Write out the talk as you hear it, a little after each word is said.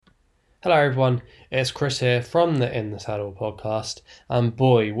Hello, everyone. It's Chris here from the In the Saddle podcast. And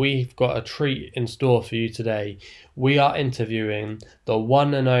boy, we've got a treat in store for you today. We are interviewing the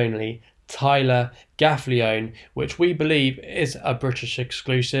one and only Tyler Gaffalione, which we believe is a British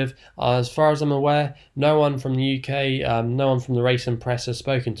exclusive. As far as I'm aware, no one from the UK, no one from the racing press has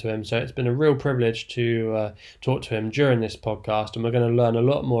spoken to him. So it's been a real privilege to talk to him during this podcast, and we're going to learn a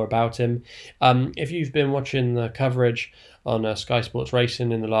lot more about him. If you've been watching the coverage on Sky Sports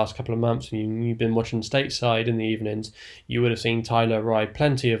Racing in the last couple of months, and you've been watching stateside in the evenings, you would have seen Tyler ride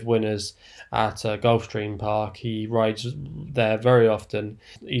plenty of winners at Gulfstream Park. He rides there very often.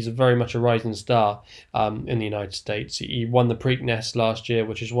 He's very much a rising star in the United States. He won the Preakness last year,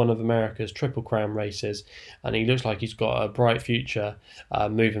 which is one of America's Triple Crown races, and he looks like he's got a bright future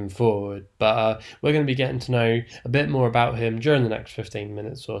moving forward. But we're going to be getting to know a bit more about him during the next 15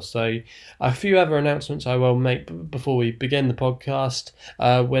 minutes or so. A few other announcements I will make before we begin the podcast.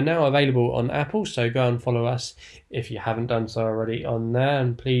 We're now available on Apple, so go and follow us if you haven't done so already on there,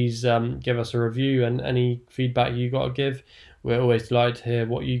 and please give us a review and any feedback you got to give. We're always delighted to hear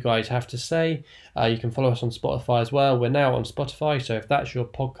what you guys have to say. You can follow us on Spotify as well. We're now on Spotify, so if that's your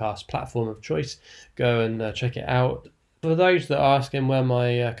podcast platform of choice, go and check it out. For those that are asking where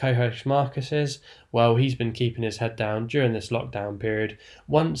my co-host Marcus is, well, he's been keeping his head down during this lockdown period.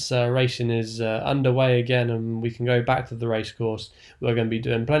 Once racing is underway again and we can go back to the race course, we're going to be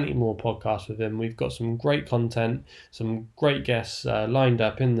doing plenty more podcasts with him. We've got some great content, some great guests lined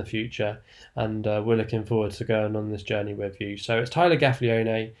up in the future, and we're looking forward to going on this journey with you. So it's Tyler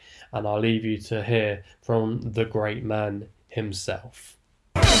Gaffalione, and I'll leave you to hear from the great man himself.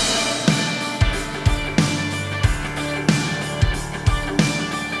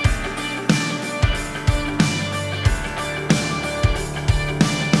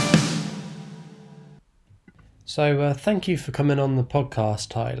 So thank you for coming on the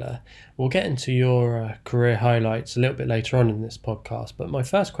podcast, Tyler. We'll get into your career highlights a little bit later on in this podcast, but my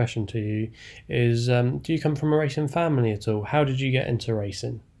first question to you is, do you come from a racing family at all? How did you get into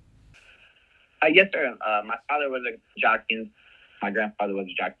racing? Yes, sir. My father was a jockey, and my grandfather was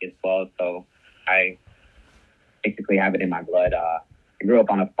a jockey as well, so I basically have it in my blood. I grew up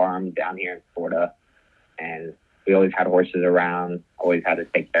on a farm down here in Florida, and we always had horses around, always had to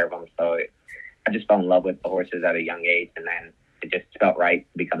take care of them, so I just fell in love with the horses at a young age, and then it just felt right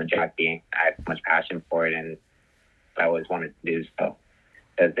to become a jockey. I had so much passion for it, and I always wanted to do so.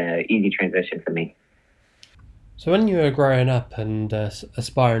 It's an easy transition for me. So when you were growing up and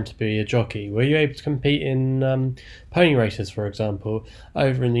aspiring to be a jockey, were you able to compete in pony races, for example?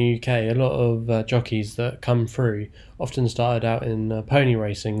 Over in the UK, a lot of jockeys that come through often started out in pony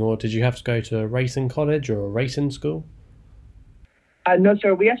racing, or did you have to go to a racing college or a racing school? No,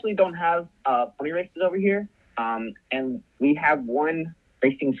 sir. We actually don't have pony races over here. And we have one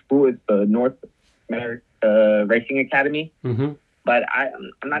racing school. It's the North America Racing Academy. Mm-hmm. But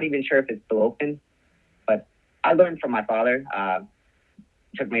I'm not even sure if it's still open. But I learned from my father.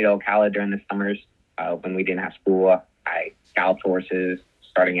 He took me to Ocala during the summers when we didn't have school. I galloped horses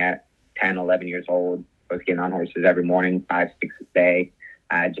starting at 10, 11 years old. I was getting on horses every morning, 5, 6 a day.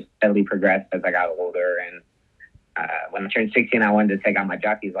 I just steadily progressed as I got older, and when I turned 16, I wanted to take out my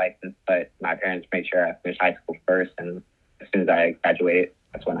jockey's license, but my parents made sure I finished high school first. And as soon as I graduated,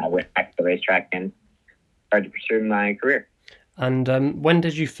 that's when I went back to the racetrack and started to pursue my career. And when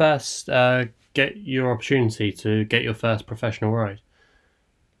did you first get your opportunity to get your first professional ride?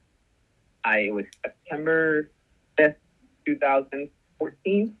 It was September 5th,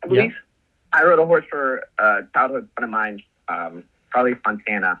 2014, I believe. Yeah. I rode a horse for a childhood friend of mine, Charlie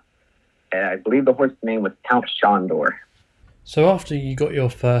Fontana. I believe the horse's name was Count Shondor. So after you got your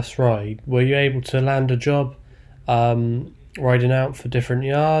first ride, were you able to land a job riding out for different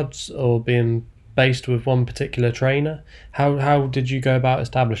yards or being based with one particular trainer? How did you go about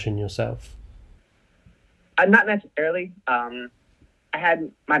establishing yourself? Not necessarily. I had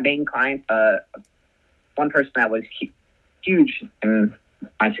my main client, one person that was huge in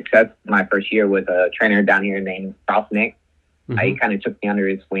my success my first year was a trainer down here named Ralph Nick. Mm-hmm. He kind of took me under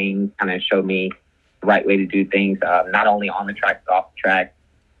his wing, kind of showed me the right way to do things, not only on the track, but off the track.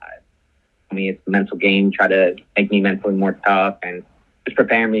 I mean, it's a mental game, try to make me mentally more tough and just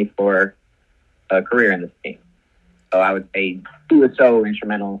prepare me for a career in this game. So I would say he was so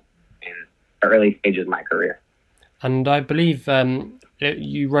instrumental in the early stages of my career. And I believe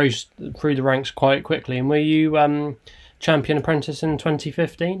you rose through the ranks quite quickly. And were you champion apprentice in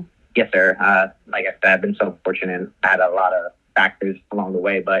 2015? Yes, sir. Like I said, I've been so fortunate. I had a lot of factors along the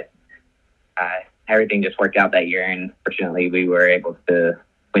way, but everything just worked out that year, and fortunately we were able to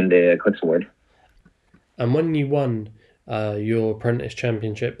win the Eclipse Award. And when you won your apprentice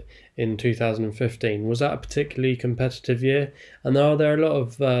championship in 2015. Was that a particularly competitive year? And are there a lot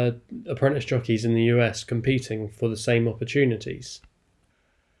of apprentice jockeys in the US competing for the same opportunities?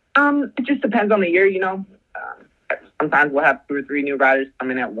 It just depends on the year, sometimes we'll have 2 or 3 new riders come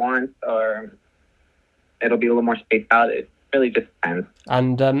in at once, or it'll be a little more spaced out. It really just depends.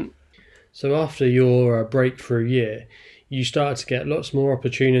 And so after your breakthrough year, you started to get lots more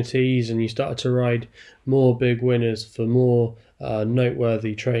opportunities and you started to ride more big winners for more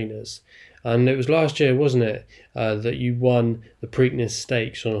noteworthy trainers. And it was last year, wasn't it, that you won the Preakness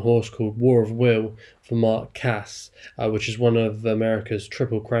Stakes on a horse called War of Will for Mark Cass, which is one of America's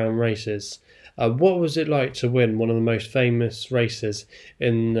Triple Crown races. What was it like to win one of the most famous races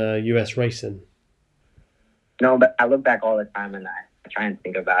in US racing? No, but I look back all the time and I try and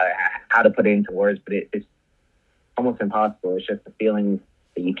think about it, how to put it into words, but it's almost impossible. It's just a feeling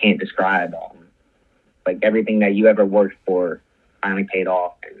that you can't describe. Like everything that you ever worked for finally paid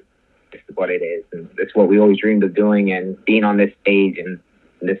off, and this is what it is. And it's what we always dreamed of doing, and being on this stage and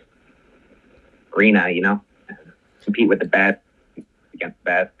this arena, compete with the best against the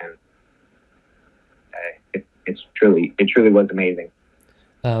best, and it truly was amazing.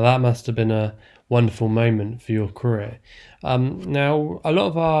 That must have been a wonderful moment for your career. Now, a lot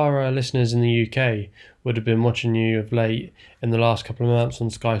of our listeners in the UK would have been watching you of late in the last couple of months on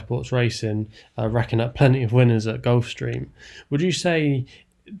Sky Sports Racing, racking up plenty of winners at Gulfstream. Would you say,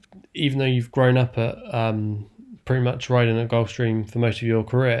 even though you've grown up at pretty much riding at Gulfstream for most of your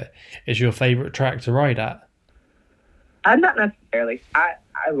career, is your favourite track to ride at? Not necessarily. I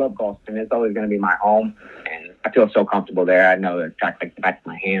love Gulfstream. It's always going to be my home, and I feel so comfortable there. I know the track like the back of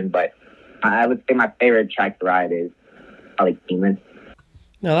my hand, but I would say my favorite track to ride is probably Keeneland.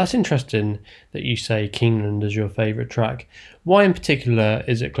 Now, that's interesting that you say Keeneland is your favourite track. Why in particular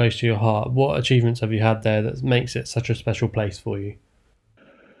is it close to your heart? What achievements have you had there that makes it such a special place for you?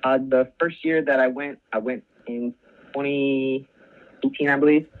 The first year that I went in 2018, I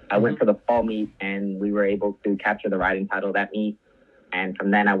believe. I went for the fall meet, and we were able to capture the riding title of that meet. And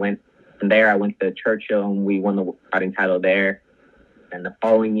from there, I went to Churchill, and we won the riding title there. And the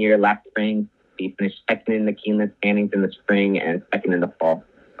following year, last spring, we finished second in the Keeneland standings in the spring and second in the fall.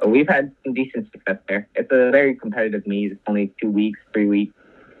 So we've had some decent success there. It's a very competitive meet. It's only 2 weeks, 3 weeks,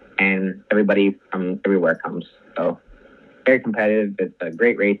 and everybody from everywhere comes. So very competitive. It's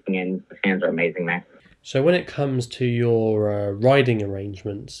great racing, and the fans are amazing there. So when it comes to your riding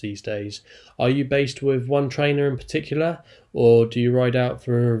arrangements these days, are you based with one trainer in particular, or do you ride out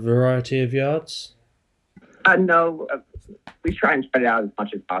for a variety of yards? No, we try and spread it out as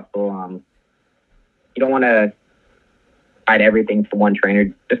much as possible. You don't want to ride everything for one trainer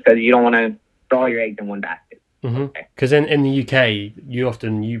just because you don't want to throw all your eggs in one basket. Because in the UK,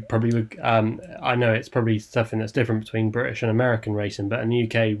 you probably would, I know it's probably something that's different between British and American racing, but in the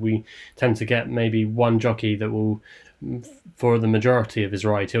UK we tend to get maybe one jockey that will, for the majority of his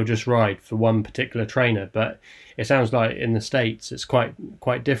ride, he'll just ride for one particular trainer. But it sounds like in the States it's quite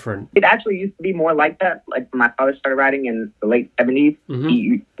different. It actually used to be more like that. Like when my father started riding in the late 70s,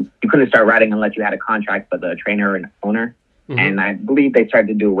 you couldn't start riding unless you had a contract with a trainer and owner. And I believe they started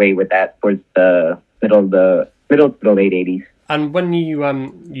to do away with that towards the middle to the late 80s. And when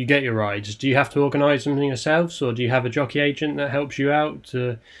you get your rides, do you have to organise them yourselves, or do you have a jockey agent that helps you out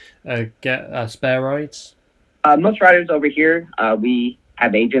to get spare rides? Most riders over here, we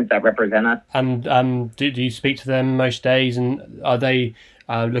have agents that represent us. And do you speak to them most days, and are they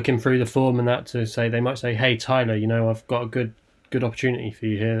looking through the form and that to say, they might say, hey Tyler, I've got a good opportunity for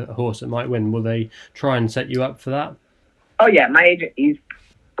you here, a horse that might win. Will they try and set you up for that? Oh yeah, my agent,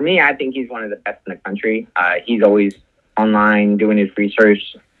 for me, I think he's one of the best in the country. He's always online doing his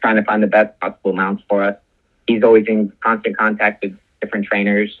research, trying to find the best possible mounts for us. He's always in constant contact with different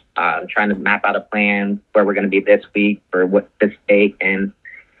trainers, trying to map out a plan where we're going to be this week for this date. And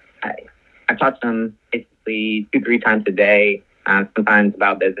I talk to him basically 2-3 times a day, sometimes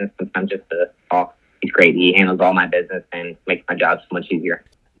about business, sometimes just to talk. He's great. He handles all my business and makes my job so much easier.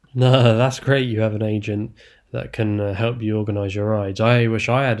 No, that's great. You have an agent that can help you organise your rides. I wish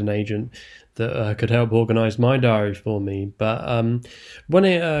I had an agent that could help organise my diary for me. But when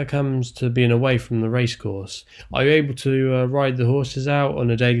it comes to being away from the racecourse, are you able to ride the horses out on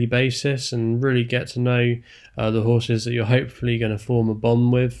a daily basis and really get to know the horses that you're hopefully going to form a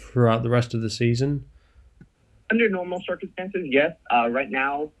bond with throughout the rest of the season? Under normal circumstances, yes. Right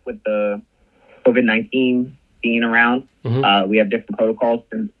now, with the COVID-19 being around, we have different protocols.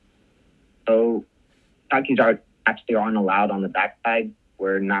 And so jockeys aren't allowed on the backside.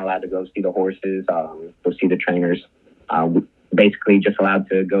 We're not allowed to go see the horses, go see the trainers. We're basically just allowed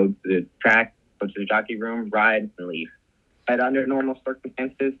to go to the track, go to the jockey room, ride, and leave. But under normal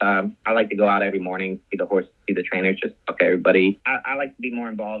circumstances, I like to go out every morning, see the horses, see the trainers, just talk to everybody. I like to be more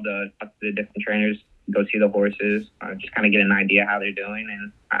involved, talk to the different trainers, go see the horses, just kind of get an idea how they're doing.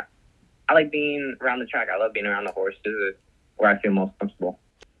 And I like being around the track. I love being around the horses. It's where I feel most comfortable.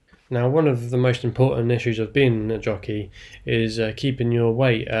 Now, one of the most important issues of being a jockey is keeping your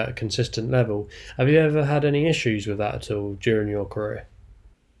weight at a consistent level. Have you ever had any issues with that at all during your career?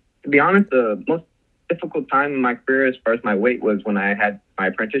 To be honest, the most difficult time in my career as far as my weight was when I had my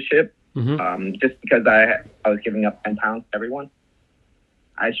apprenticeship. Just because I was giving up 10 pounds to everyone.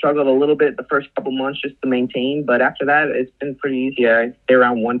 I struggled a little bit the first couple months just to maintain, but after that, it's been pretty easy. I stay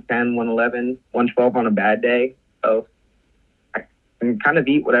around 110, 111, 112 on a bad day. So I can kind of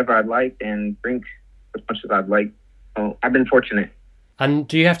eat whatever I'd like and drink as much as I'd like. So I've been fortunate. And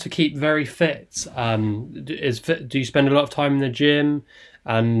do you have to keep very fit? Do you spend a lot of time in the gym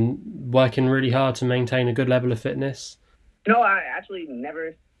and working really hard to maintain a good level of fitness? No, I actually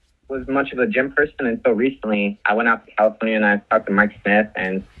never was much of a gym person until recently. I went out to California and I talked to Mike Smith,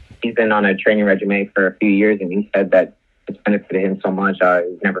 and he's been on a training regimen for a few years, and he said that it's benefited him so much.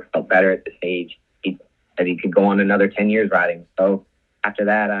 He's never felt better at this age. He said he could go on another 10 years riding. So after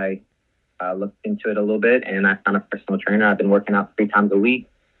that, I looked into it a little bit, and I found a personal trainer. I've been working out 3 times a week.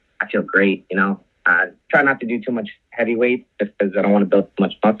 I feel great, I try not to do too much heavy weights just because I don't want to build too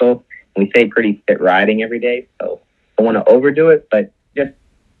much muscle. And we stay pretty fit riding every day, so I don't want to overdo it, but just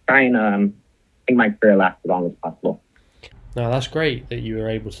try and make my career last as long as possible. Now, that's great that you were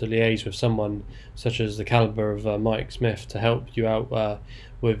able to liaise with someone such as the caliber of Mike Smith to help you out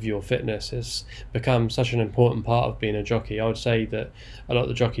with your fitness. It's become such an important part of being a jockey. I would say that a lot of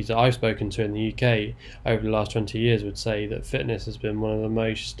the jockeys that I've spoken to in the UK over the last 20 years would say that fitness has been one of the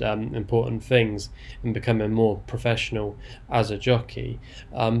most important things in becoming more professional as a jockey.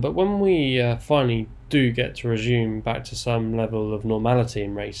 But when we finally do get to resume back to some level of normality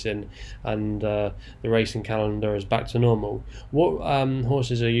in racing and the racing calendar is back to normal, what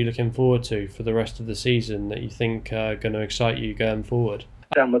horses are you looking forward to for the rest of the season that you think are going to excite you going forward?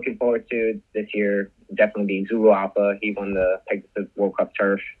 I'm looking forward to this year definitely being Zulu Alpha. He won the Pegasus World Cup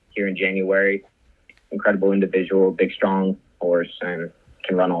Turf here in January. Incredible individual, big, strong horse, and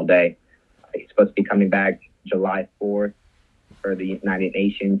can run all day. He's supposed to be coming back July 4th for the United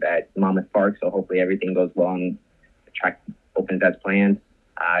Nations at Monmouth Park, so hopefully everything goes well and the track opens as planned.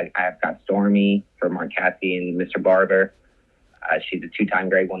 I've got Stormy for Mark Cathey and Mr. Barber. She's a 2-time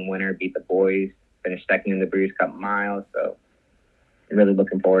Grade 1 winner, beat the boys, finished second in the Breeders' Cup Mile, so I'm really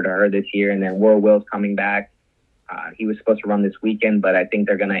looking forward to her this year. And then World Will's coming back. He was supposed to run this weekend, but I think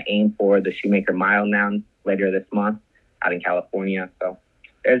they're going to aim for the Shoemaker Mile now later this month out in California. So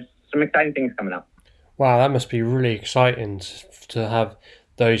there's some exciting things coming up. Wow, that must be really exciting to have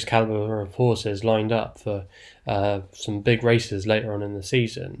those caliber of horses lined up for some big races later on in the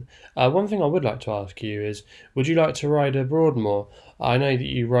season. One thing I would like to ask you is, would you like to ride a Broadmoor? I know that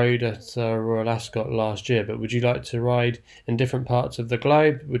you rode at Royal Ascot last year, but would you like to ride in different parts of the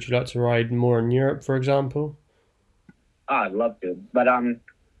globe? Would you like to ride more in Europe, for example? Oh, I'd love to. But I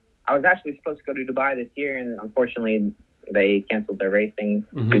was actually supposed to go to Dubai this year, and unfortunately they canceled their racing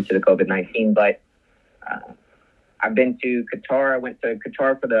due to the COVID-19. But I've been to Qatar. I went to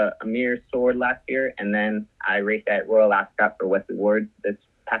Qatar for the Amir Sword last year, and then I raced at Royal Ascot for Wesley Ward this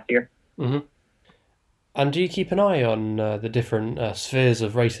past year. Mm-hmm. And do you keep an eye on the different spheres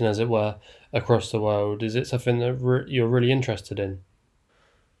of racing, as it were, across the world? Is it something that you're really interested in?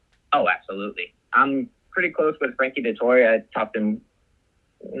 Oh, absolutely. I'm pretty close with Frankie Dettori. I talk to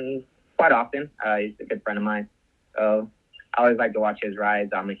him quite often. He's a good friend of mine. So I always like to watch his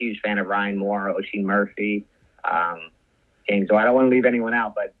rides. I'm a huge fan of Ryan Moore, Oisin Murphy, James. So I don't want to leave anyone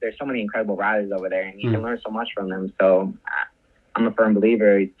out, but there's so many incredible riders over there, and you can learn so much from them. So I'm a firm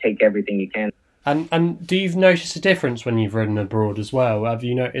believer. You take everything you can. And do you notice a difference when you've ridden abroad as well? Have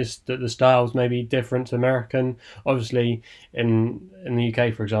you noticed that the styles may be different to American? Obviously, in the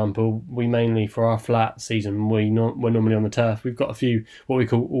UK, for example, we mainly, for our flat season, we're normally on the turf. We've got a few what we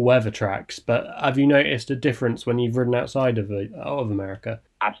call all-weather tracks. But have you noticed a difference when you've ridden outside of America?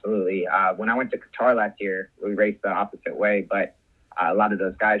 Absolutely. When I went to Qatar last year, we raced the opposite way. But a lot of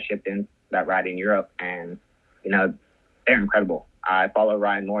those guys shipped in that ride in Europe, and, they're incredible. I follow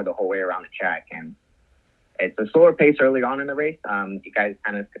Ryan Moore the whole way around the track, and it's a slower pace early on in the race. You guys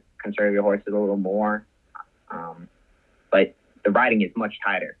kind of conserve your horses a little more, but the riding is much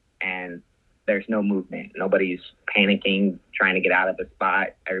tighter, and there's no movement. Nobody's panicking, trying to get out of a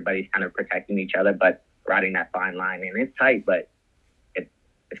spot. Everybody's kind of protecting each other, but riding that fine line, and it's tight, but it's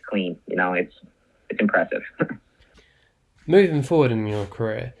clean. It's impressive. Moving forward in your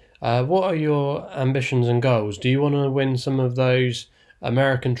career, What are your ambitions and goals? Do you want to win some of those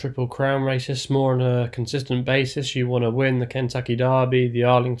American Triple Crown races more on a consistent basis? You want to win the Kentucky Derby, the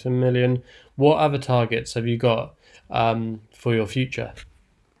Arlington Million? What other targets have you got for your future?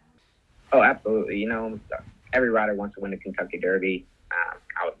 Oh, absolutely. Every rider wants to win the Kentucky Derby.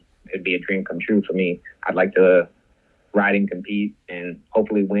 It'd be a dream come true for me. I'd like to ride and compete and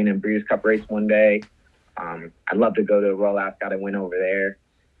hopefully win a Breeders' Cup race one day. I'd love to go to Royal Ascot and win over there.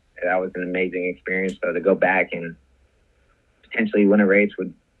 That was an amazing experience. So to go back and potentially win a race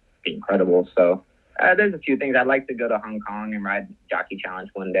would be incredible. So there's a few things. I'd like to go to Hong Kong and ride Jockey Challenge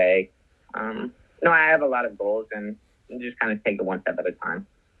one day. I have a lot of goals and just kind of take it one step at a time.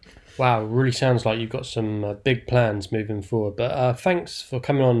 Wow, really sounds like you've got some big plans moving forward. But thanks for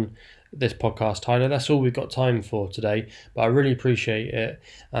coming on this podcast, Tyler. That's all we've got time for today, but I really appreciate it.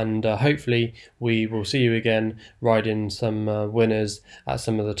 And hopefully we will see you again riding some winners at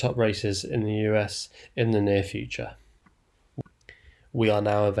some of the top races in the US in the near future. We are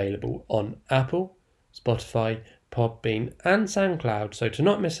now available on Apple, Spotify, Podbean and SoundCloud, so to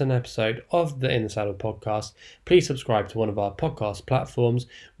not miss an episode of the In the Saddle podcast, please subscribe to one of our podcast platforms.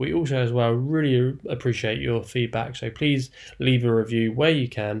 We also as well really appreciate your feedback, so please leave a review where you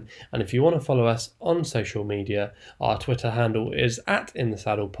can, and if you want to follow us on social media, our Twitter handle is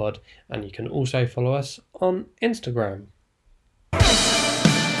 @InTheSaddlePod, and you can also follow us on Instagram.